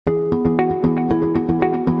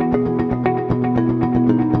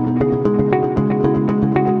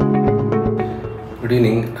Good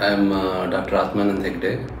evening. I'm Dr. Atmananda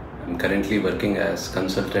Hegde. I'm currently working as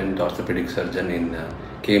consultant orthopedic surgeon in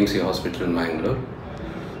KMC Hospital Mangaluru.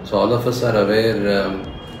 So all of us are aware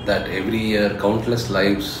that every year countless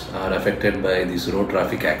lives are affected by these road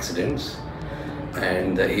traffic accidents.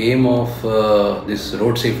 And the aim of this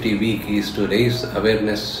Road Safety Week is to raise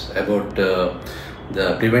awareness about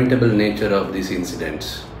the preventable nature of these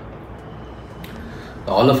incidents.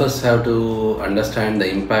 All of us have to understand the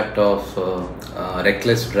impact of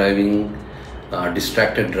reckless driving,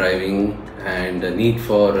 distracted driving, and the need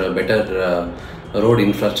for better road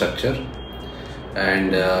infrastructure.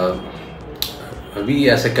 And we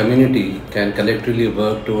as a community can collectively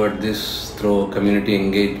work toward this through community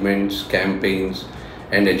engagements, campaigns,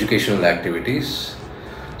 and educational activities.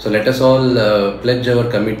 So let us all pledge our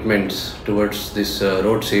commitments towards this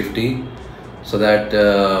road safety, so that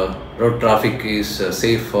road traffic is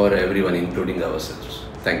safe for everyone, including ourselves.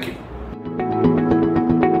 Thank you.